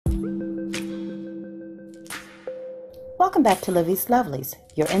Welcome back to Livie'S Lovelies,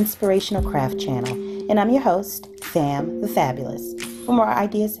 your inspirational craft channel, and I'm your host, Sam the Fabulous. For more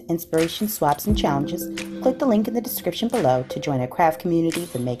ideas, inspiration, swaps, and challenges, click the link in the description below to join our craft community,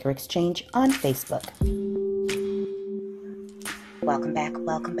 the Maker Exchange, on Facebook. Welcome back,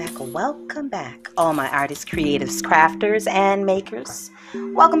 welcome back, welcome back, all my artists, creatives, crafters, and makers.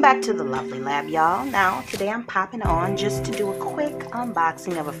 Welcome back to the Lovely Lab, y'all. Now, today I'm popping on just to do a quick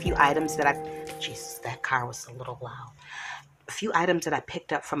unboxing of a few items that Jesus, that car was a little loud. A few items that I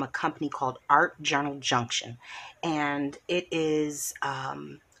picked up from a company called Art Journal Junction. And it is a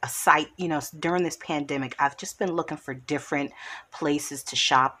site, during this pandemic, I've just been looking for different places to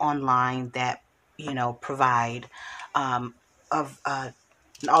shop online that, provide an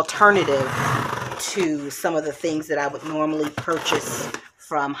alternative to some of the things that I would normally purchase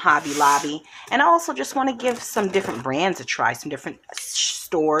from Hobby Lobby. And I also just want to give some different brands a try, some different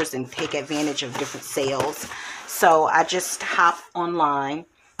stores, and take advantage of different sales. So I just hopped online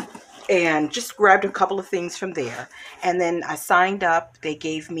and just grabbed a couple of things from there. And then I signed up. They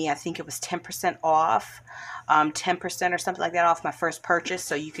gave me, I think it was 10% off, 10% or something like that off my first purchase.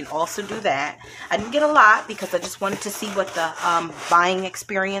 So you can also do that. I didn't get a lot because I just wanted to see what the buying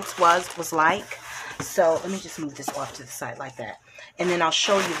experience was like. So let me just move this off to the side like that. And then I'll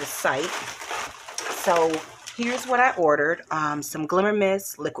show you the site. So here's what I ordered. Some Glimmer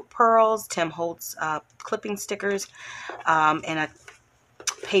Mist, liquid pearls, Tim Holtz clipping stickers, and a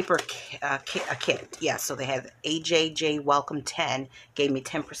paper kit. Yeah, so they had AJJ Welcome 10, gave me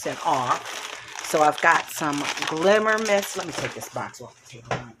 10% off. So I've got some Glimmer Mist. Let me take this box off the table.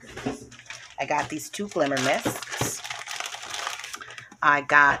 Oh my goodness. I got these two Glimmer Mists. I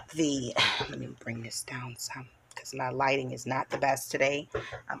got the, let me bring this down some because my lighting is not the best today.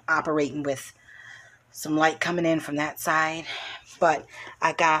 I'm operating with some light coming in from that side. But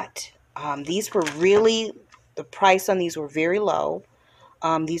I got, these were really, the price on these were very low.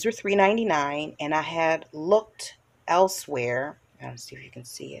 These were $3.99, and I had looked elsewhere. Let's see if you can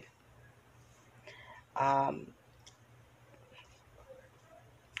see it. Let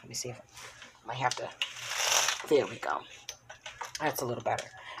me see if I might have to. There we go. That's a little better.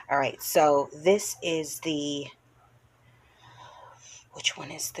 All right, so this is the, which one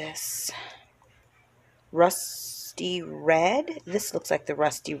is this? Rusty Red. This looks like the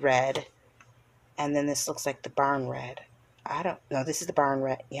Rusty Red, and then this looks like the Barn Red. I don't know. This is the Barn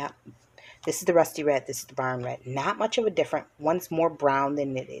Red. Yeah. This is the Rusty Red. This is the Barn Red. Not much of a difference. One's more brown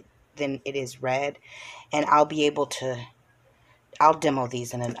than it is red. And I'll be able to, I'll demo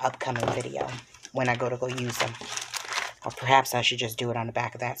these in an upcoming video when I go use them. Or perhaps I should just do it on the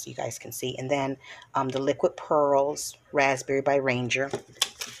back of that so you guys can see. And then the liquid pearls, Raspberry by Ranger.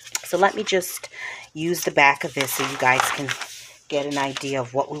 So let me just use the back of this so you guys can get an idea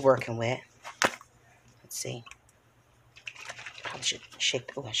of what we're working with. Let's see. Probably should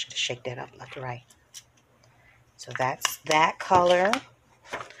shake. Oh, I should have shaked that up left to right. So that's that color.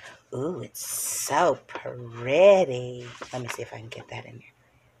 Ooh, it's so pretty. Let me see if I can get that in there.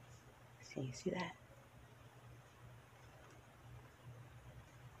 See, you see that?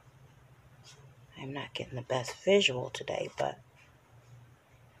 I'm not getting the best visual today, but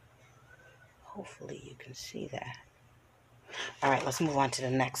hopefully you can see that. All right, let's move on to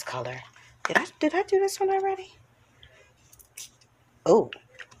the next color. Did I do this one already? Oh,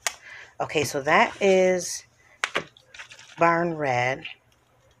 okay, so that is Barn Red.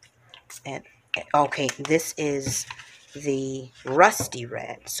 And okay, this is the Rusty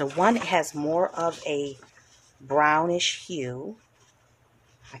Red. So one has more of a brownish hue.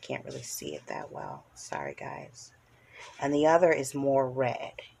 I can't really see it that well. Sorry, guys. And the other is more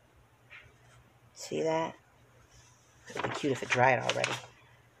red. See that? It would be cute if it dried already.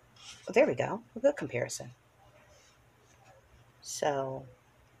 Well, there we go. A good comparison. So,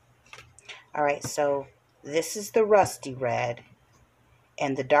 all right, so this is the Rusty Red,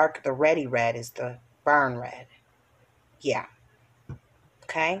 and the reddy red is the Barn Red. Yeah.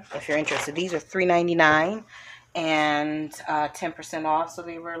 Okay, if you're interested. These are $3.99 and 10% off, so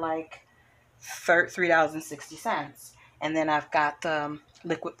they were like $3.60. And then I've got the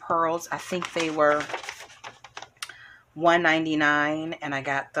liquid pearls. I think they were $1.99, and I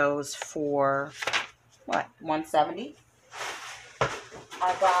got those for what, $1.70.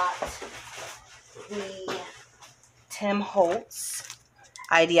 I got the Tim Holtz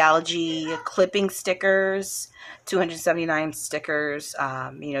Ideology clipping stickers, 279 stickers,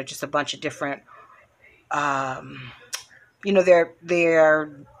 just a bunch of different,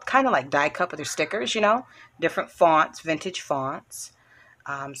 they're kind of like die cut, but they're stickers, different fonts, vintage fonts.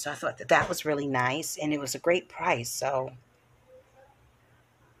 So I thought that was really nice, and it was a great price. So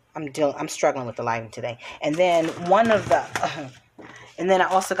I'm struggling with the lighting today. And then and then I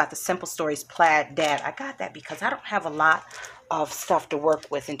also got the Simple Stories Plaid Dad. I got that because I don't have a lot of stuff to work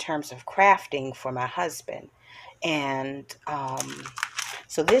with in terms of crafting for my husband. And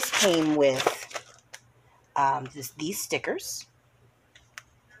so this came with these stickers.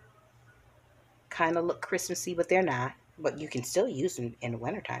 Kind of look Christmassy, but they're not. But you can still use them in the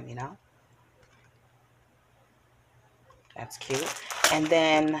wintertime, you know. That's cute. And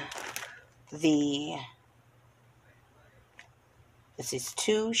then this is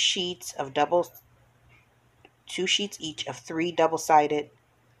two sheets each of 3 double-sided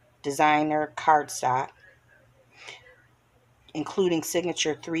designer cardstock, including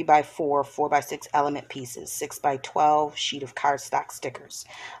signature 3x4, 4x6 element pieces, 6x12 sheet of cardstock stickers.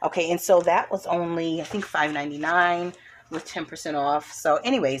 Okay, and so that was only, I think, $5.99 with 10% off. So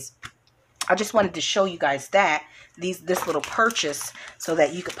anyways, I just wanted to show you guys this little purchase so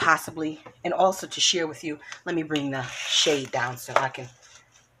that you could possibly, and also to share with you. Let me bring the shade down so I can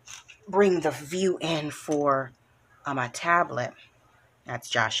bring the view in for my tablet.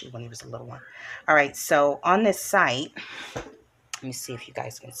 That's Joshy when he was a little one. All right, so on this site, let me see if you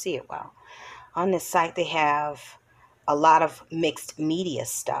guys can see it well. On this site, they have a lot of mixed media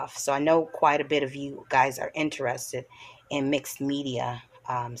stuff. So I know quite a bit of you guys are interested in mixed media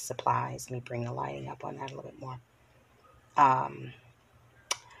supplies. Let me bring the lighting up on that a little bit more.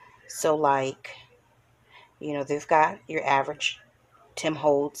 So like, you know, they've got your average Tim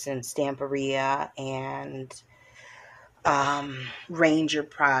Holtz and Stamperia and Ranger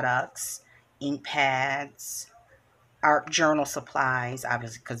products, ink pads, Art Journal supplies,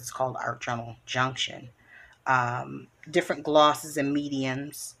 obviously because it's called Art Journal Junction. Different glosses and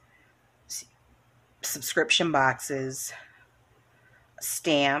mediums, subscription boxes,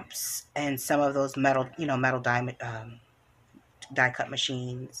 stamps, and some of those metal die cut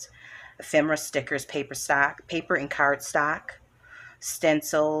machines, ephemera stickers, paper and cardstock,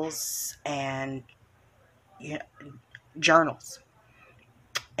 stencils, and journals.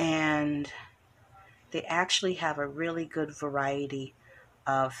 And they actually have a really good variety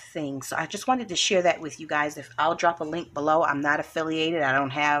of things. So I just wanted to share that with you guys. I'll drop a link below. I'm not affiliated. I don't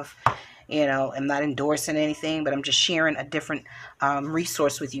have, I'm not endorsing anything, but I'm just sharing a different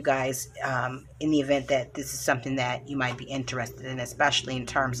resource with you guys in the event that this is something that you might be interested in, especially in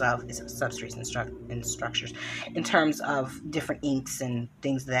terms of substrates and structures, in terms of different inks and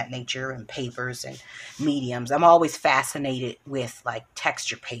things of that nature, and papers and mediums. I'm always fascinated with like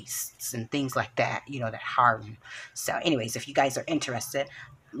texture pastes and things like that, that harden. So anyways, if you guys are interested,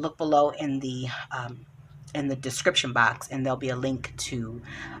 look below in the description box, and there'll be a link to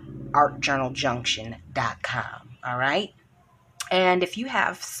artjournaljunction.com. All right. And if you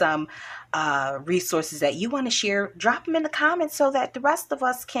have some resources that you want to share, drop them in the comments so that the rest of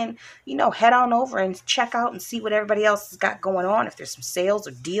us can, head on over and check out and see what everybody else has got going on. If there's some sales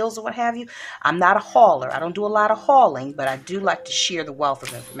or deals or what have you. I'm not a hauler. I don't do a lot of hauling, but I do like to share the wealth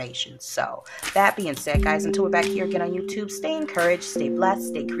of information. So that being said, guys, until we're back here again on YouTube, stay encouraged, stay blessed,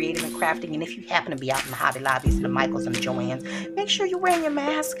 stay creative and crafting. And if you happen to be out in the Hobby Lobbies and the Michaels and the Joannes, make sure you're wearing your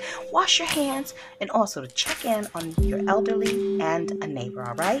mask, wash your hands, and also to check in on your elderly and a neighbor.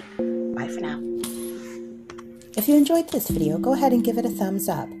 All right? Bye for now. If you enjoyed this video, go ahead and give it a thumbs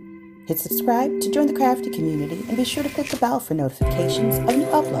up. Hit subscribe to join the crafty community, and be sure to click the bell for notifications of new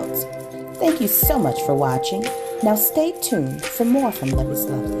uploads. Thank you so much for watching. Now stay tuned for more from Livie'S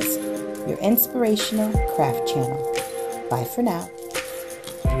Lovelies, your inspirational craft channel. Bye for now.